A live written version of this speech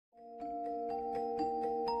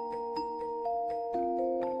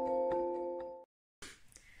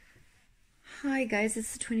Hi guys,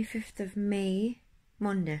 it's the 25th of May,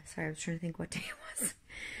 Monday. Sorry, I was trying to think what day it was.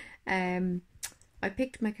 Um, I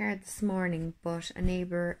picked my card this morning, but a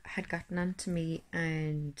neighbour had gotten onto me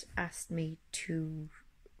and asked me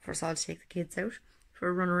for us all to take the kids out for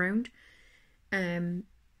a run around. I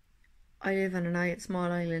live on a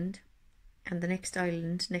small island, and the next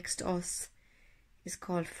island next to us is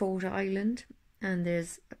called Fota Island, and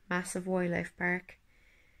there's a massive wildlife park.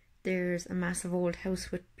 There's a massive old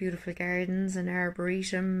house with beautiful gardens and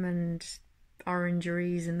arboretum and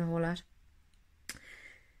orangeries and the whole lot.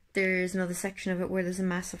 There's another section of it where there's a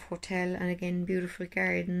massive hotel and again beautiful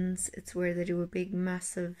gardens. It's where they do a big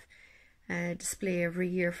massive display every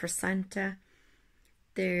year for Santa.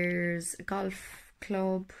 There's a golf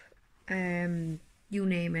club, you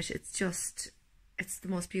name it. It's the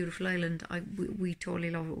most beautiful island. We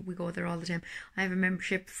totally love it. We go there all the time. I have a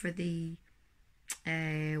membership for the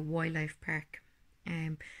wildlife park,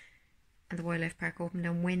 and the wildlife park opened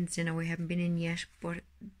on Wednesday. Now we haven't been in yet, but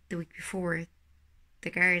the week before the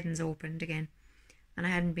gardens opened again, and I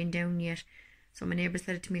hadn't been down yet. So my neighbour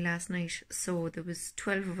said it to me last night. So there was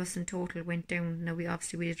 12 of us in total went down. Now we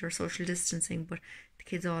did our social distancing, but the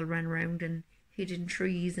kids all ran around and hid in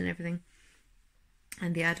trees and everything,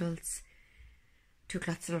 and the adults took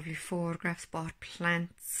lots of lovely photographs, bought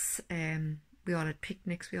plants. We all had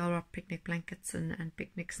picnics. We all brought picnic blankets and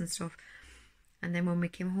picnics and stuff. And then when we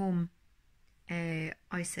came home,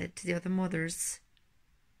 I said to the other mothers,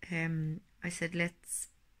 I said, let's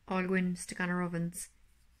all go in, stick on our ovens,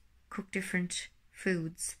 cook different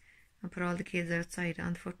foods, and put all the kids outside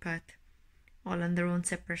on the footpath, all on their own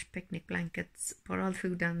separate picnic blankets, put all the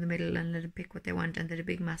food down the middle and let them pick what they want, and did a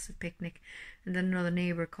big massive picnic. And then another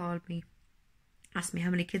neighbour called me, asked me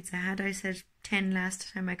how many kids I had. I said 10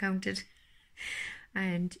 last time I counted.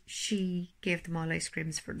 And she gave them all ice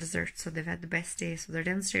creams for dessert, so they've had the best day. So they're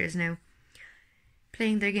downstairs now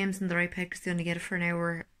playing their games on their iPad because they only get it for an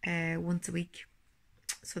hour once a week.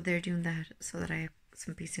 So they're doing that so that I have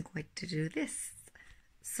some peace and quiet to do this.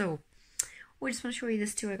 So I just want to show you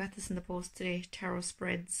this too. I got this in the post today. Tarot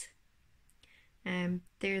spreads.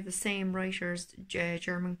 They're the same writers,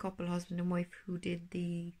 German couple, husband and wife, who did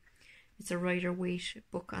it's a Rider-Waite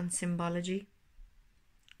book on symbology.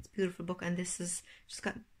 It's a beautiful book, and this is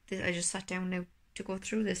I just sat down now to go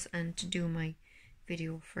through this and to do my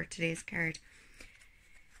video for today's card.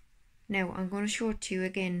 Now I'm going to show it to you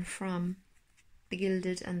again from the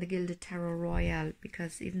Gilded and the Gilded Tarot Royale,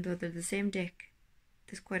 because even though they're the same deck,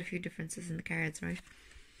 there's quite a few differences in the cards, right?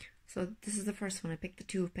 So this is the first one. I picked the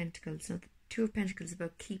Two of Pentacles. Now the Two of Pentacles is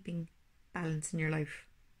about keeping balance in your life.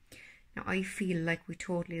 Now I feel like we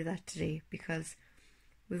totally do that today, because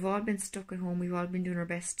we've all been stuck at home. We've all been doing our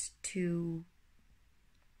best to,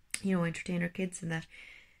 entertain our kids and that.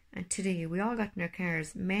 And today we all got in our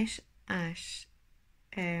cars, met at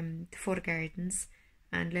the Fota Gardens,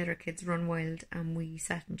 and let our kids run wild. And we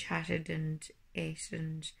sat and chatted and ate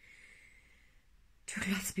and took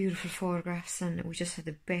lots of beautiful photographs. And we just had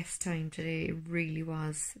the best time today. It really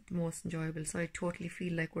was the most enjoyable. So I totally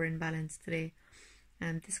feel like we're in balance today.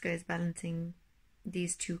 And this guy is balancing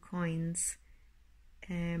these two coins.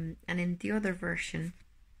 And in the other version,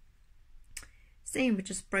 same but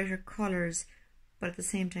just brighter colours, but at the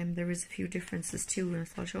same time there is a few differences too, and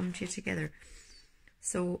so I'll show them to you together.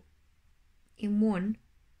 So in one,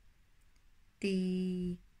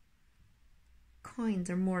 the coins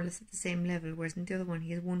are more or less at the same level, whereas in the other one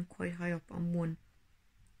he has one quite high up and one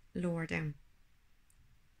lower down.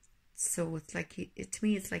 So it's like to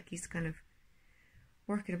me it's like he's kind of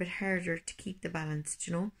working a bit harder to keep the balance,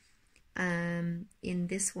 in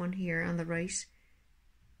this one here on the right,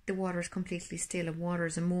 the water is completely still, and water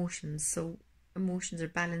is emotions, so emotions are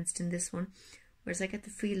balanced in this one, whereas I get the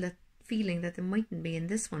feeling that they mightn't be in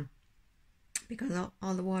this one, because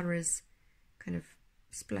all the water is kind of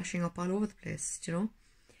splashing up all over the place,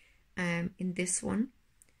 in this one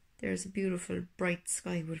there's a beautiful bright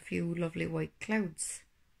sky with a few lovely white clouds,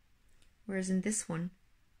 whereas in this one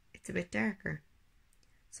it's a bit darker.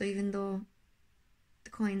 So even though the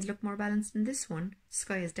coins look more balanced in this one, the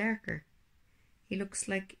sky is darker. He looks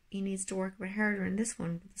like he needs to work a bit harder in this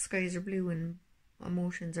one, but the skies are blue and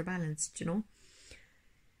emotions are balanced,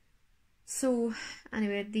 So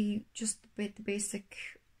anyway, the basic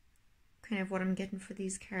kind of what I'm getting for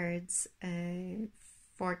these cards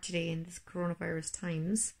for today in this coronavirus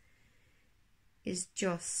times is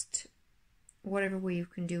just whatever way you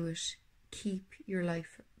can do it, keep your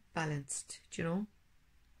life balanced,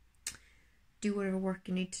 Do whatever work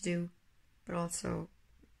you need to do, but also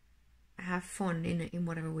have fun in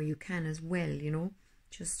whatever way you can as well,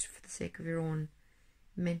 just for the sake of your own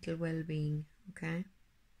mental well-being, okay?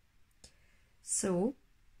 So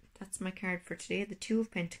that's my card for today, the Two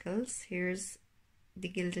of Pentacles. Here's the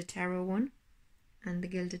Gilded Tarot one and the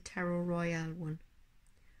Gilded Tarot Royale one.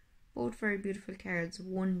 Both very beautiful cards,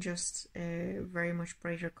 one just very much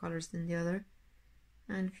brighter colours than the other,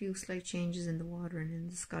 and a few slight changes in the water and in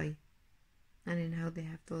the sky, and in how they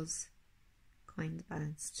have those coins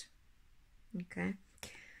balanced. Okay,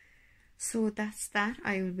 so that's that.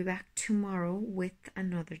 I will be back tomorrow with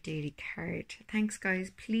another daily card. Thanks guys,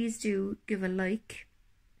 please do give a like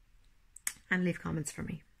and leave comments for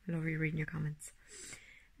me. I love you reading your comments.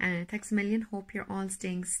 Thanks a million. Hope you're all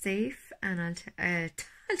staying safe, and I'll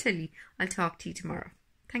tell you, I'll talk to you tomorrow.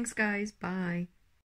 Thanks guys, bye.